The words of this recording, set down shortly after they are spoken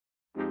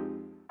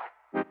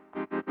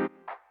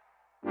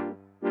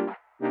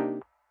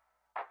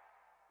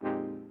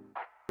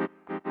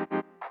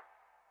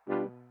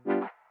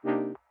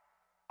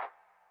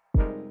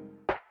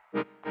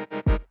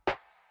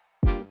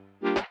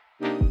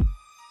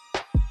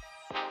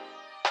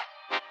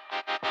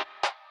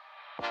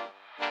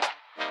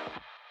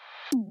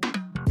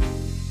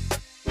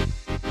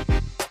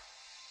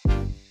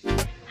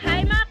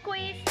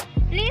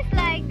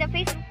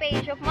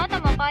YouTube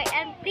Motomokoy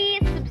and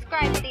please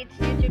subscribe to its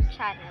YouTube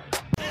channel.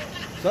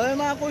 So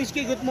mga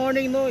kuiski, good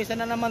morning no. Isa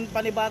na naman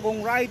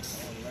panibagong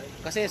rides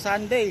kasi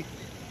Sunday.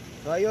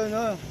 So ayun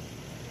no.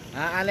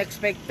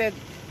 Unexpected.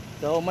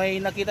 So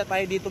may nakita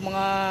tayo dito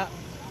mga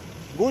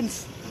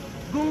goons.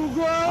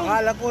 Gunggong.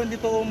 Akala ko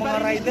dito mga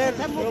rider.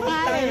 Pero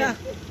tayo na.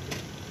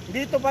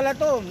 Dito pala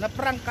to.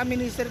 Na-prank kami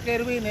ni Sir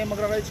Kerwin eh.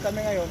 Magra-rides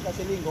kami ngayon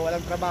kasi linggo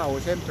walang trabaho.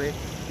 Siyempre,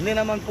 hindi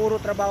naman puro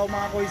trabaho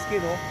mga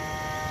kuiski no.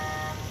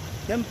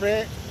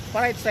 Siyempre,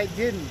 right side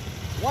din.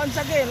 Once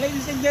again,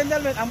 ladies and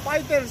gentlemen, ang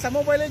fighter sa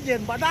Mobile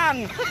Legends,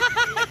 Badang!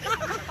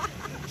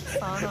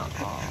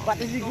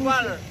 Pati si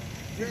Gusyun.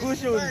 Si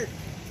Gusyun.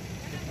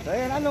 So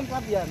yan, anong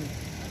club yan?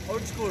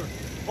 Old school.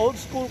 Old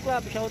school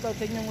club. Shoutout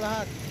sa inyong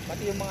lahat.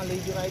 Pati yung mga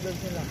lady riders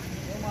nila.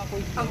 Yung mga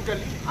kuis. Ang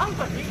galing. Ang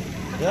galing.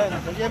 Yan.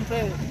 So siyempre,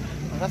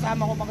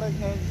 kasama ko mag-ride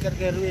ngayon si Sir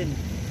Kerwin.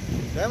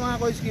 Kaya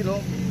mga kuiski,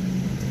 no?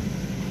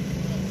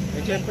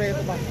 Eh siyempre,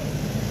 ito pa.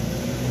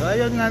 So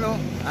ayun nga, no?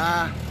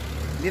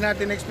 Hindi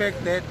natin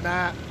expected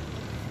na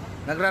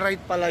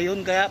nagra-ride pala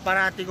yun. Kaya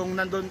parati kung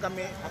nandun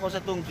kami, ako sa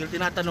Tungkil,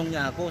 tinatanong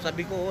niya ako.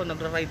 Sabi ko,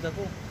 nagra-ride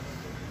ako.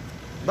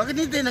 Bakit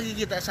hindi tayo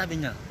nakikita?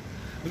 Sabi niya.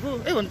 Sabi ko,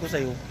 ewan ko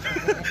sa'yo.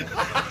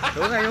 So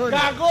ngayon,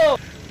 gago!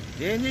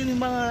 Yan yung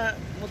mga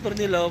motor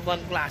nila,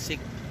 pang classic.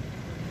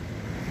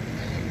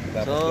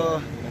 So,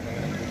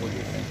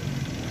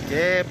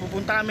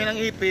 pupunta kami ng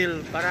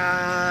Ipil para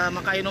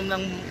makainom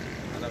ng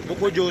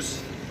buko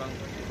juice.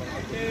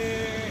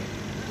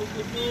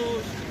 Buko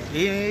juice.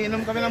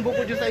 Iinom kami ng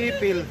buko juice sa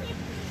Ipil.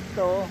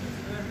 So,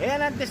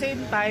 ayan at the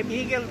same time,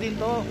 eagle din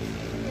to.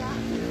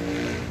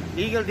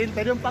 Eagle din,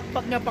 pero yung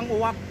pakpak niya pang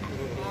uwak.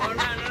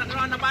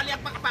 Oo, nabali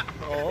ang pakpak.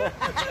 Oo.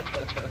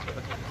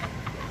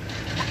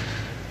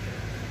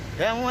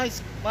 Kaya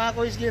mga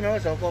kuiski, no?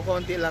 So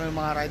kukunti lang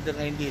yung mga rider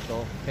ngayon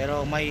dito.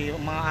 Pero may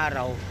mga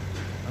araw,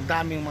 ang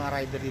daming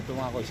mga rider dito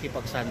mga kuiski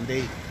pag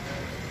Sunday.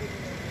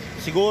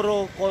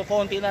 Siguro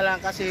konti na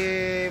lang kasi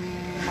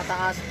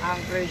mataas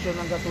ang presyo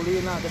ng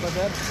gasolina, diba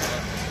sir?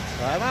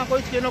 So mga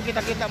kuiski, no?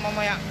 Kita-kita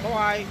mamaya.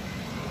 Buhay!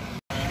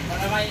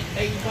 Para may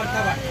import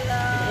ka ba?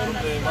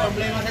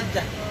 Problema sa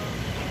dyan.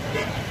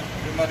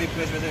 Yung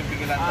ma-replace mo sa yung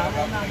pigilan ka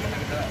ba?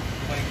 Kita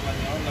kumain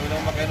yun. Lawin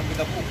ako makainom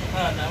kita po.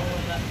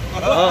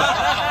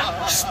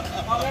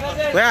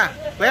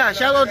 Kuya,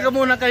 shoutout ka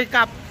muna kay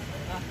Cap.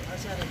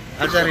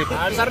 Al-Sarip.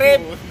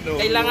 Al-Sarip,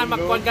 kailangan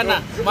magkuhan ka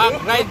na.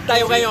 Mag-ride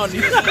tayo ngayon.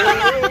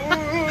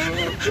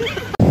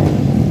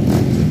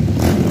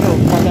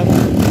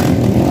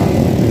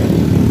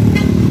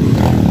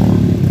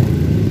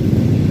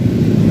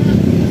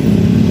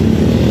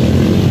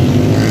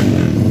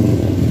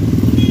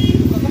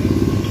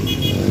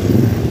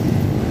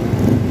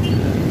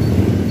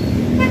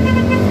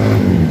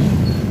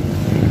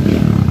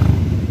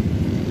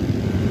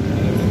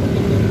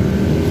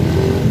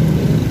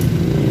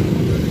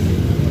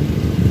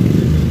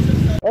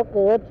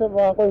 Okay, what's up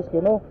mga kuiski,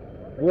 no?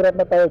 Hirap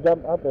na tayo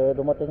jump up eh.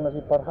 Dumating na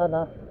si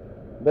Farhana.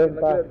 Then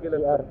pa si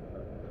R.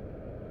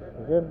 So,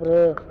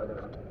 siyempre,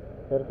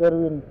 Sir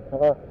Kerwin,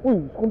 uy,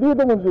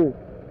 escondido mo siya.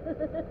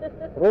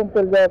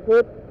 Rumpel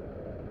jacket.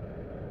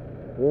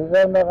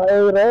 Isang naka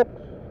Aerox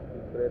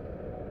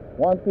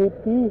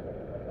 150,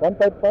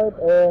 155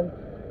 and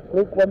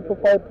click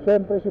 125.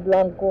 Siyempre si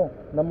Blanco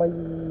na may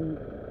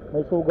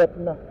sugat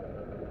na.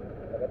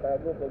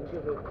 Nakatago,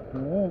 pag-isip eh.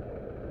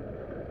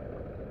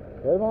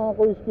 Kaya mga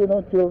kuiski,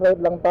 no, chill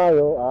ride lang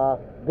tayo.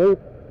 Date,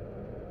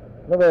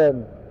 ano ba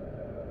yan?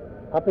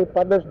 Happy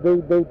Father's Day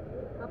date.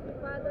 Happy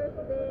Father's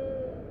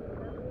Day!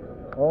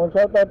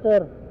 Shoutout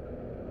sir.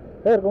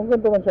 Sir, kung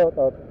ganito man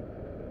shoutout.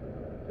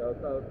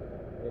 Shoutout.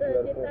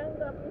 Sir,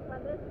 Chitango, Happy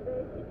Father's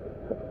Day!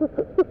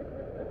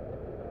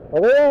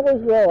 Okay mga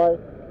kuiski, okay.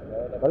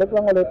 Balik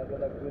lang ulit.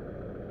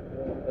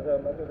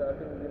 Kasama ko sa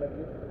ating hindi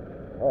nag-git.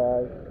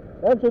 Okay.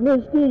 Yan si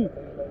Minsky.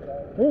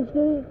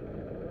 Minsky.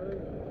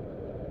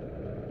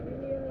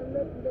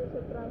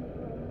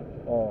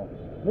 Oh,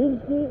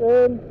 Minsky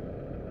and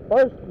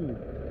Parsky.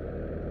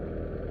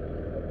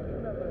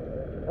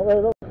 Okay,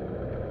 go.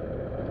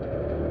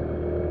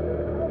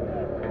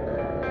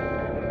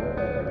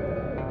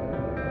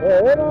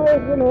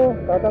 Anyways,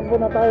 tatakbo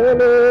na tayo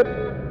ulit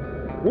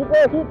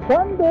because it's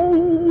Sunday.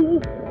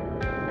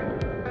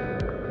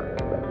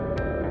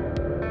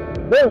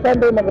 Dahil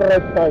Sunday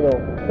mag-ride tayo.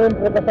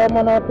 Siyempre kasama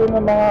natin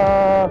ang mga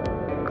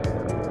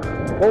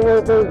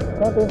co-workers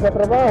natin sa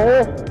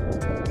trabaho.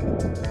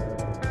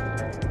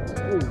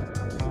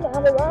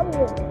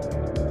 Nakakawari.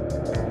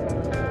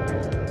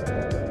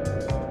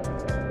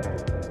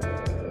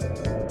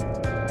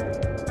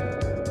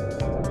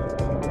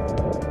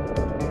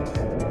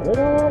 Yan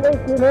mga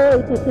guys,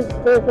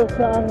 86 pesos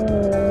na ang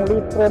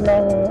litro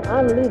ng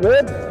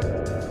unleaded.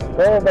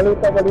 So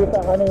balita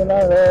kanina,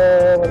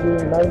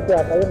 maging 90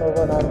 ata yun o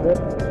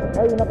 100.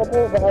 Ay naka po,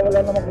 baka wala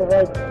na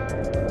mag-ride.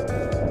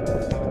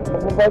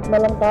 Mag-ride na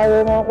lang tayo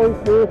mga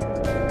guys.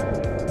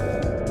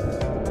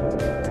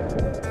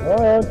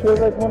 Ngayon, chill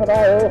ride muna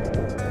tayo.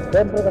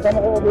 Siyempre kasama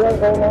ko ubiyan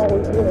ko mga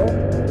kuisi, no?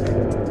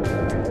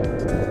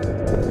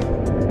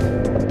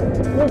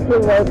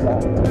 Chill ride na.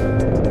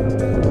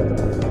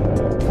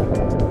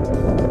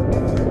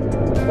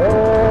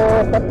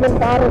 tatlong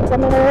pares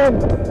kami ngayon.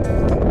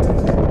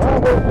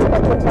 Okay,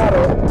 tatlong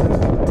pares.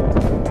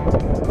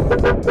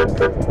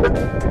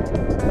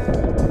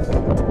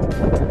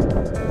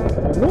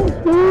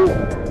 Misty!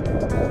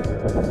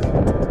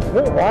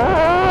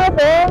 Wow,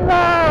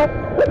 bonga!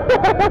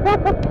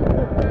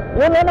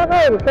 Yun na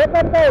kayo,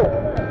 second ko.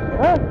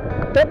 Ha?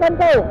 Second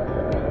ko.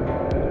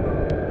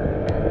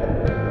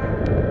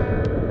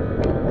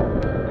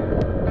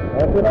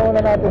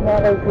 Pinauna natin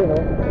mga kaisi, no?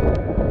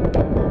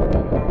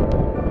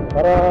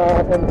 Para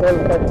control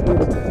sa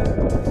speed.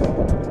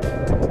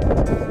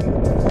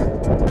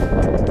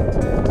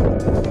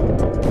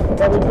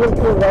 Sa reduce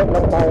fuel right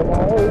lang tayo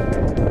mga kaisi.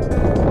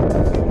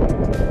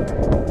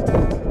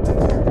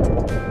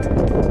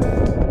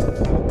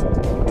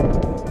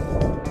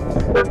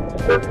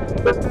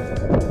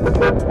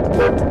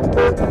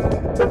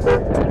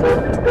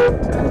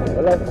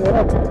 Wala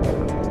siya.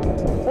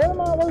 Kaya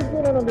mga kaisi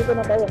na nandito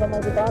na tayo sa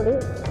mga Itali.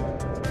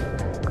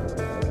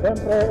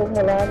 Siyempre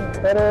umulan,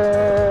 pero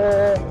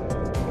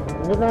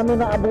hindi namin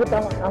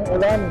naabutan ang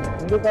ulan.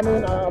 Hindi kami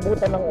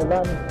naabutan ng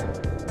ulan.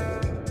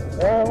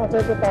 Kaya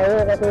masaya tayo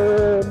kasi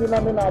hindi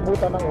namin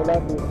naabutan ng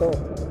ulan dito.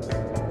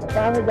 Ang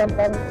pangit dyan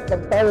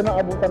pag tayo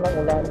naabutan ng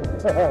ulan.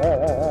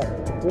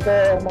 Dito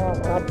ang mga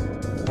crab.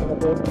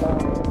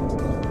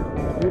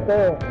 Dito,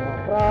 mga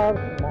crab,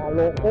 mga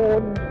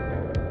lokon.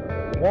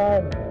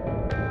 Yan.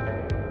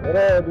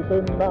 Pero dito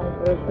na ang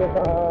presyo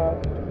sa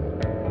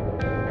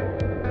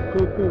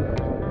city.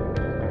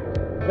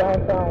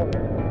 Downtown.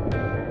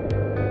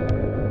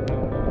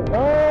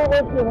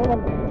 Question mo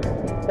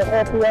sa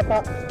coffee yata.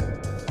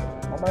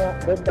 Mamaya,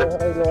 benta ko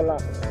kay Lola.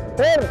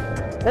 Sir!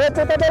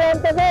 Coffee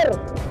tagalante, sir!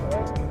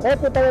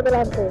 Coffee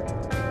tagalante.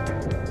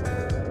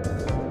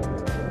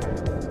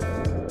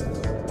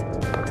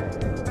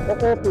 Sa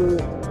coffee,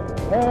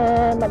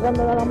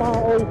 maganda na ng mga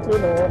oyster,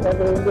 no?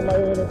 Kasi hindi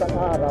mainit ang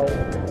araw.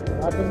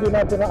 At hindi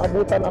natin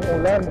naabutan ang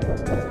ulan.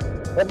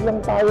 Huwag lang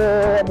tayo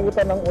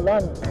abutan ng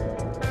ulan.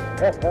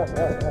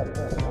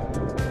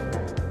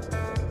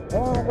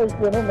 Mga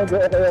kaisi, no,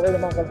 medyo okay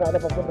naman kalsada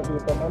papunta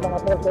dito. May mga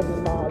portion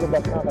din mga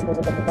lubak na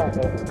kapunta sa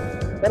ako.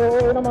 Pero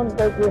okay naman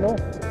kaisi, no?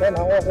 Yan,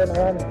 ang okay na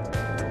yan.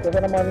 Kasi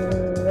naman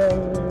yung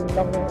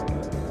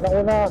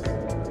nauna,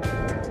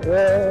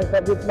 sa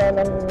gitna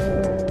ng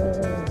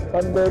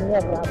pandemya,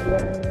 grabe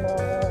yung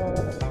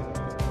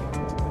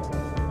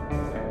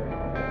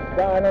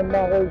daanan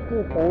mga kaisi.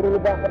 Puro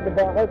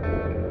lubakit.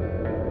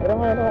 Pero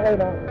ngayon okay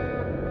na.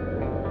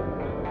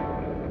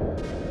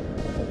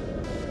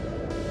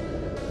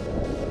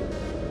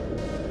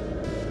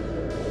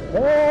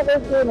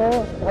 Kasi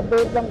no,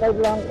 update lang kay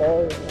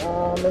Blanco,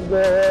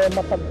 medyo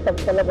matagtag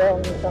talaga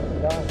ang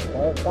sakya.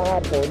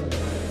 Kahapon,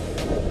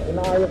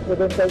 inaayos ko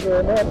din kay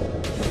Kenneth,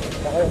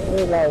 saka yung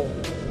ilaw.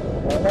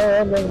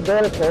 Ngayon yung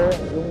belt ko,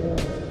 yung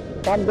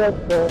fan belt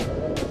ko,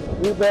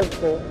 e-belt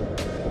ko,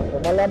 so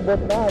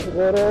malambot na,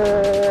 siguro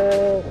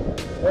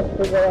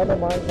kaya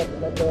naman,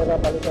 pera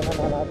palitan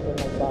na natin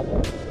ng bago.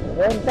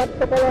 Ngayon,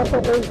 sakto pala sa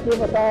face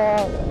mo sa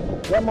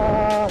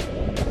Yamaha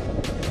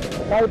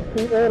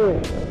 5CL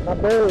na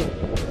bell.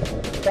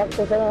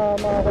 Sakto sa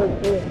mga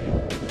koisi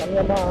ang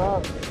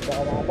Yamaha,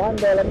 saka mga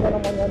banda, alam mo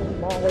naman yan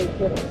mga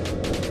koisi.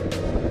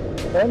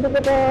 So hindi ko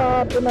pa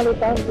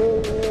pinalitan,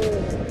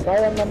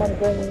 sayang naman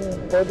kung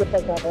pwede pa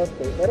sa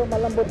konti, pero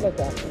malambot na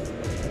siya.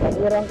 Pag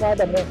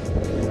irangkada mo,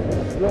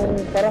 yung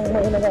parang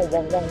mahinang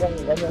wang ganyan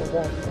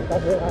siya,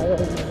 kasi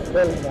yung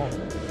bell niya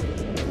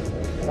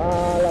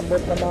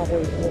malambot na mga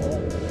koisi.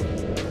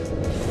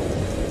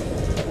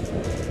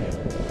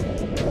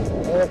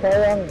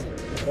 Sayang,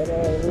 pero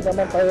hindi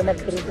naman tayo mag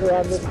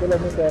 300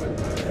 km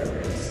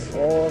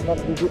o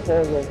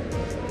mag-digipolo.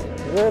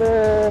 Siguro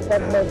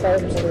pag may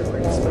time ulit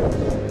na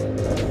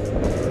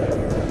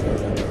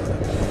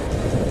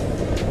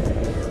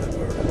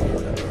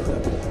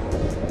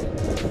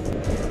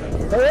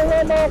so yun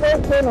yung mga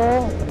question, no?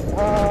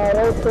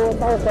 Road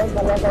 2000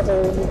 talaga ito,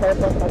 hindi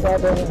tayo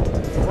masyadong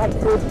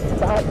active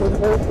sa ating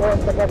road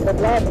sa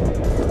pagkablad.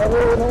 Pero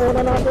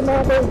una natin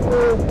mga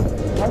question,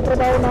 ang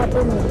trabaho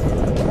natin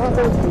mga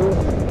question,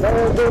 pero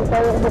doon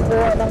tayo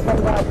kumukuha ng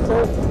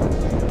pang-access.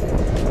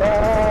 Sa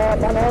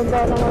panahon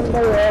ba naman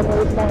ngayon,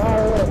 with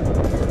mahal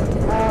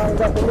ang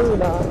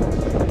gasolina,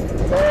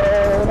 so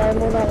unahin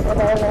muna ang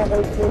trabaho mga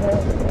question.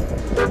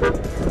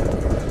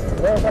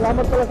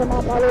 Salamat pala sa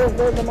mga followers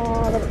ko, sa mga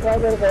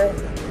subscriber ko,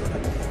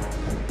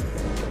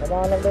 sa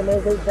mga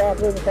nag-message sa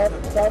akin,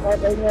 shout out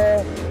sa inyo.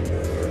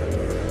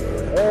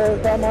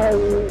 Sama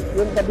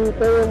yung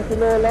Cavite, yung si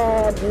Lola,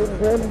 yung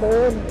friend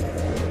doon,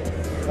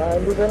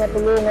 hindi ko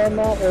natulungan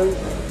mga ko,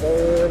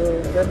 pero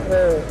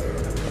siyempre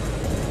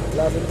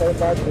labing tayo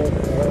budget.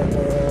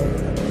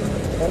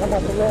 Sana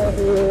matulungan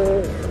si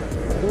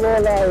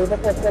Lola,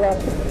 ipapos ko lang.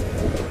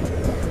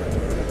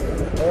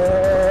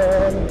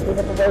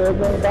 Sino pa ba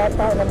yung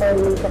bata na may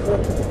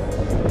sakit?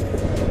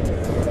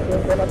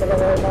 Sakit ko na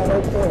talaga yung mga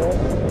ito.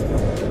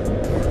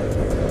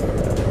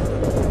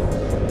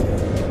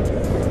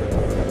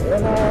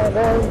 Yan na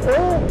gawin ko.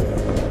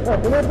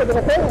 Binipad ko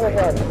kasi ako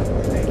pa.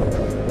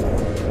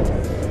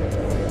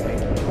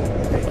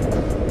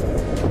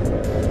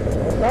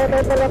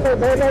 Shoutout pala kay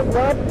Donald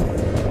Trump.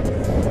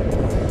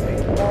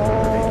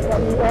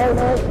 Kamiyaw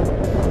na.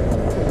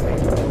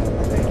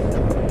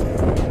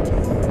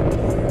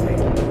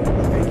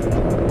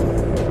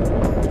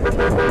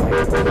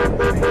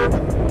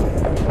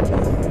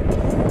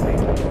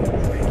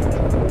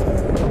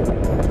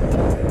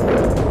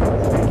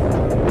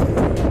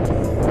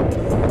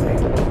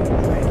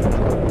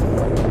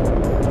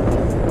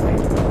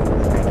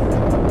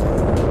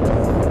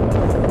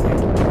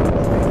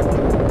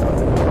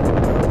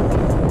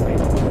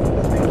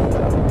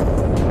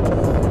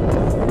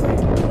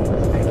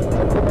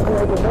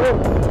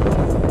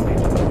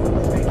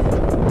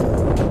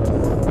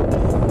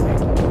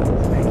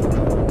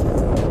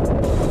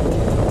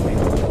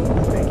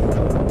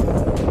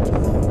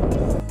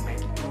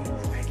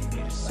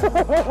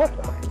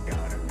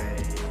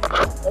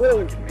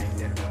 Hey,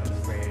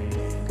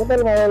 ¿qué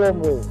tal mal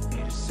hombre?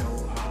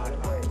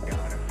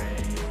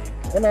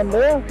 ¿Qué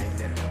nombre?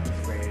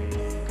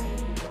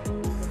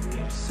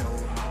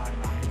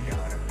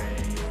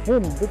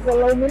 Di ko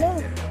alam mo na.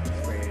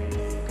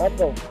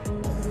 Ato.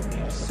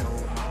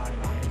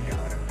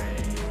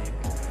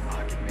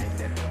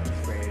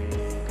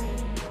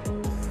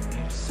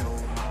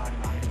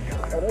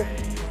 Aray.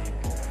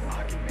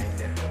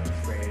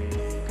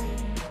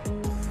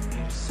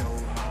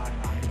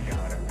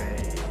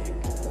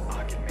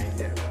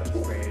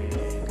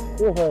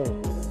 Uhay.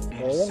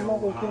 Ayan mo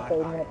ko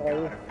kain mo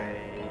tayo.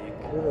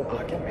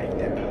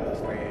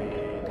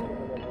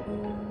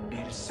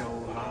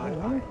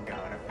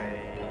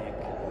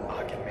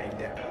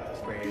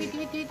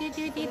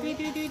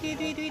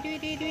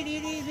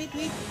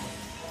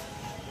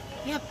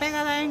 Ya,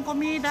 pégala en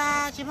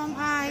comida, si Ma'am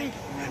Ay.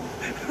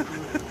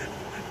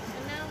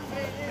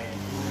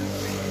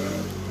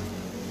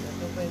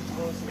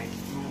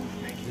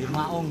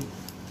 Limaong.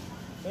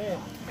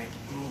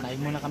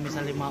 Kain muna kami sa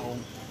Limaong.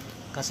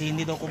 Kasi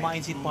hindi daw kumain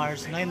si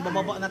Pars. Ngayon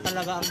bababa na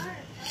talaga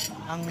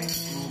ang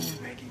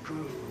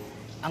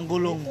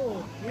gulong.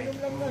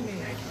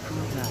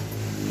 Na.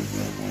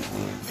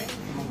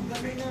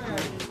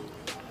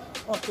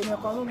 Oh,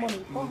 kinakanon mo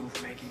nito.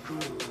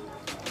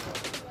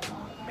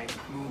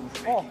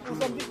 Oh,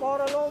 usap di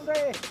para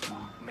lombre.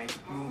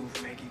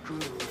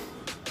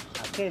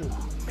 Akil.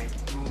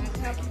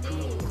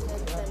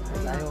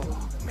 Tayo.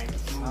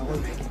 Ako.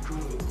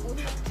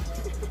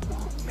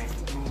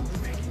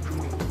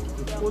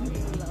 Ipun.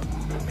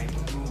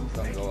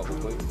 Saan gawa ko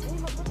boy?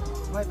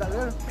 May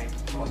tagal.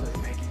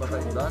 Basta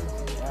udan?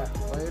 Ya,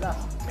 boleh dah.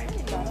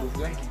 Tunduk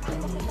yan?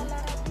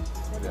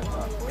 Yan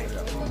ha.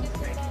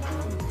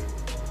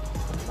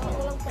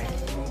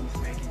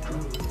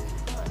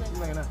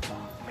 Gimana?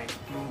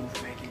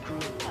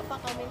 Apa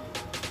kami?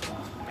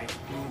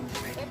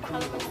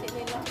 Pakalaman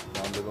nila.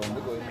 Round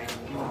ko eh.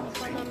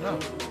 Nah.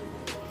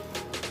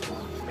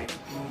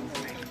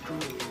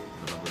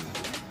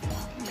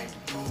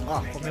 Ah,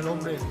 come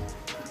hombre.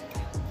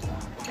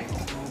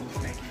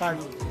 Start.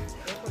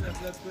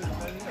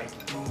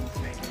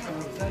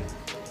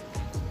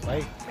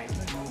 Baik.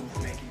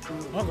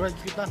 Oh, grad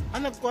kita.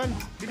 Anak ko an,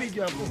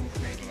 bibidyo ako.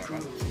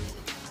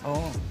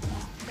 Oo.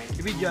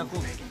 Bibidyo ako.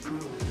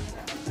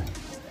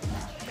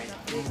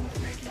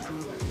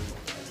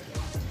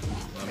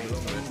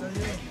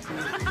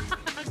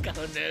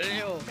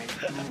 Cornelio.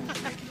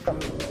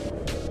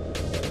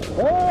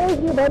 Oh,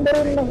 si banda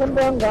rin ng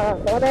Sambuanga.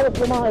 Pagkatapos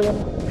kumain.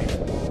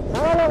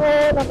 Akala ko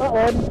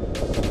naka-on.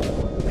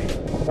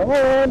 So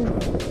ngayon,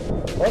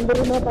 banda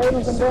rin na tayo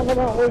ng Sambuanga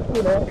mga koiski,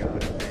 no?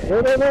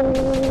 Pero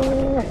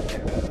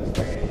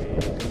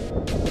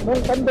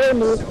nung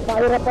pandemic,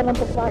 kahirapan ng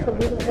pagpasok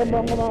dito sa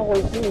Sambuanga mga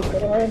koiski.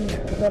 Pero ngayon,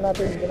 hindi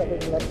natin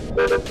pinakikilat.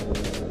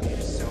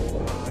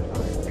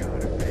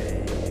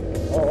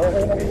 Oh,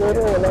 okay na siguro.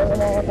 Wala na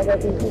mga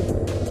taga-sisi.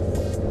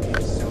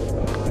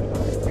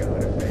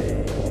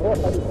 Oh,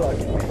 sabi ko.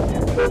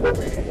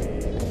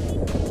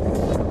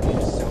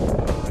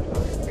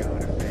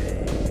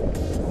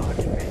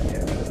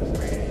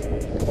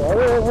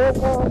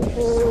 Welcome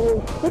to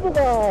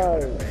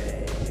Easyride.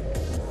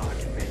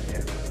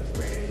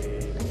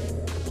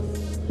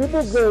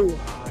 Easyride.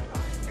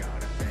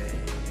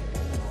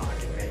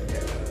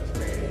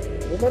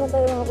 Dito na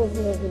tayo nakapunta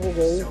sa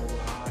Easyride.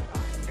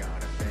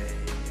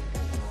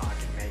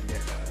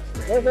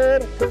 Yes,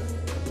 sir.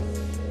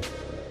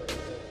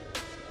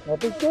 No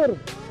picture.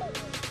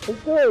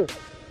 Picture.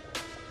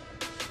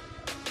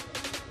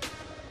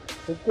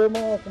 Picture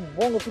mga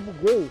Sambuanga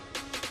Easyride.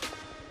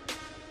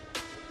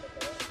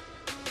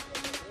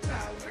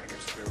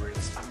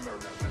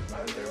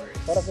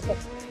 Para kita.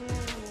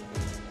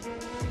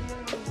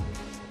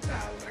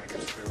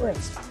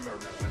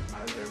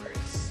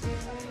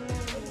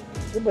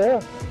 Diba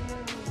ya?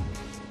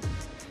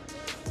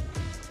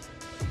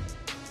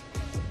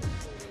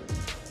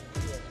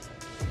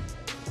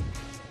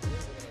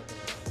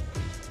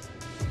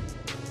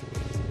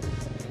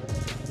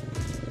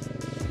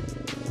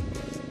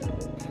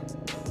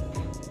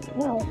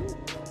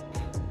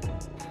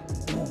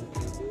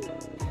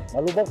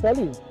 Malubak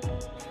sekali.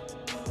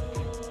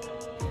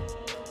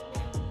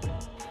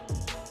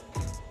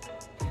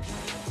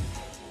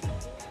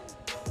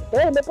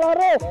 may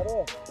klaro!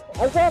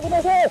 Alsa,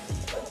 kumasa!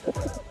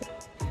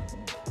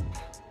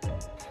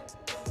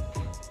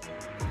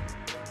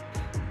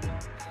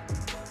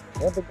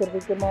 Ayan,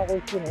 picture mga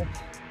kuiskin eh.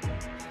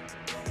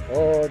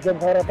 Oh, dyan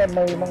sa harapan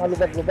may mga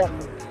lubak-lubak.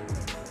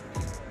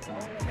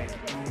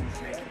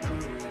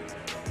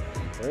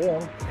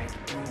 Ayan.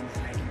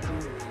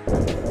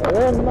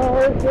 Ayan mga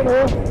kuiskin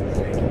eh.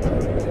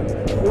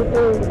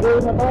 Ito, go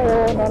na tayo.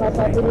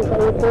 Nanatapili sa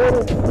April.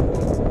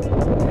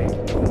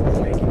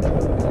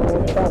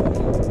 Punta.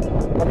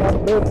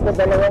 Mag-update ko,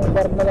 2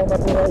 bar na lang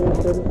matira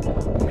April.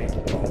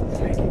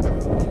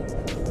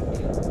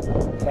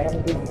 Parang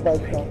big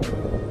fight na.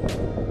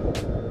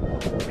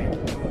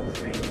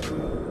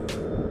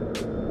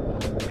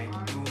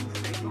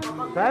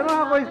 Kaya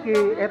mga Koiski,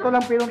 ito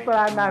lang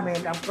pinuntulan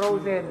namin, ang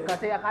Frozen.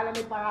 Kasi akala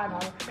ni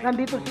Parano,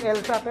 nandito si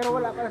Elsa, pero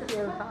wala pala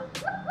si Elsa.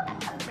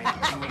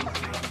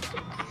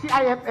 Si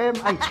IFM,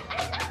 ay.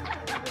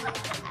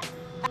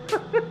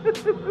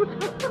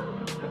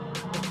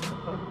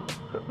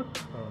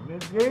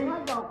 Miss Gay?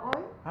 Nagaw,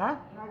 oy? Ha?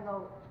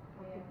 Nagaw,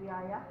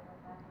 pagkipiyaya?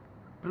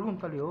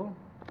 Preguntali, oh.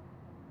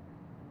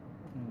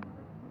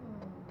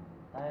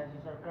 Tayo si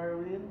Sir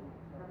Kerwin.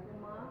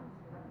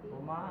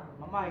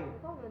 Mamay.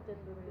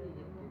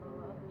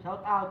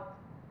 Shout out.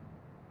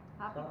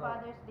 Happy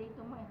Father's Day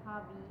to my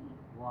hubby.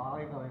 Wow,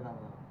 ikaw.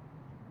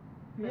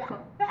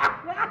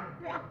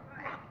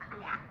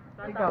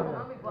 Ikaw.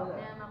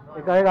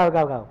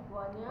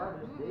 Buwan niya?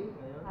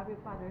 Happy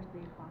Father's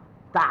Day pa.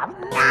 Tama!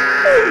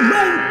 Oh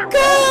my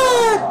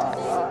God!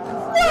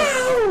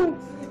 Wow!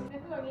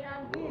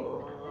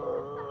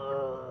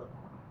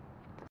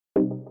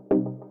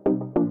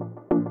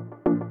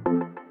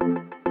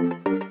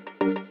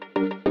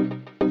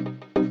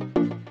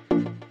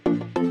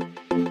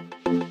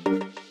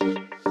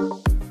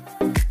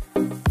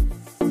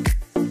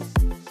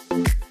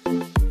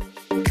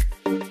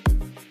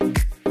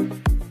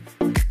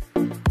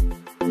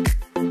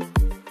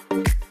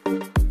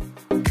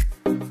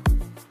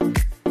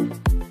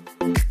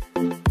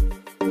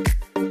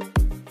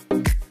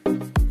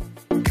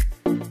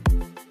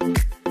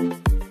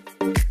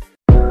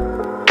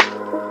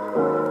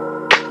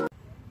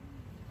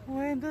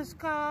 When the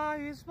sky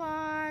is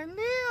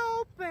finally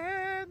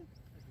open.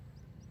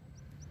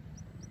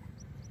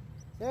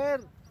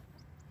 Sir.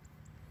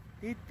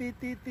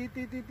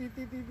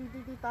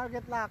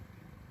 Target lock.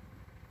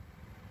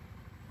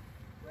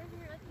 We're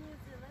here at New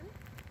Zealand.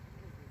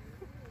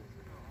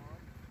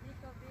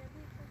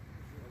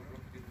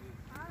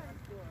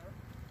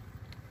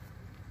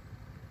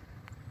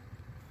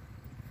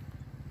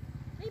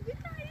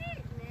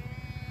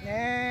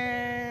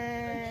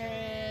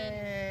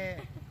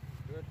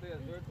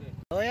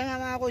 So yan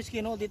nga mga Koiski,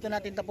 no? Dito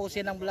natin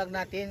tapusin ang vlog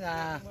natin,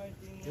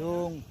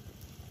 yung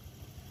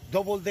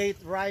double date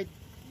ride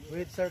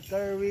with Sir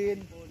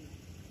Kerwin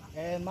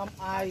and Ma'am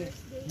Ai,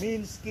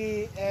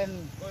 Minsky and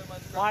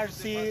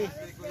Parsi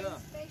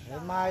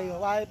and my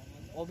wife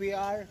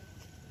OBR.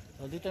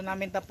 So dito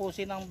namin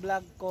tapusin ang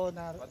vlog ko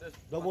na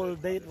double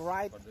date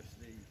ride.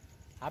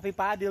 Happy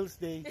Paddles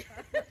Day.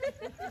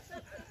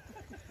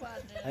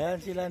 Ayan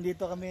sila,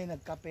 dito kami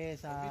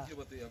nagkape sa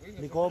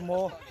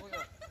Licomo.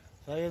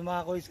 So yun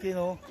mga Koiski,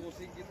 no?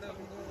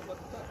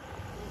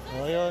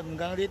 So yun,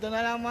 hanggang dito na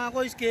lang mga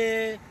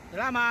Koiski.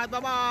 Salamat,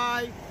 bye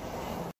bye!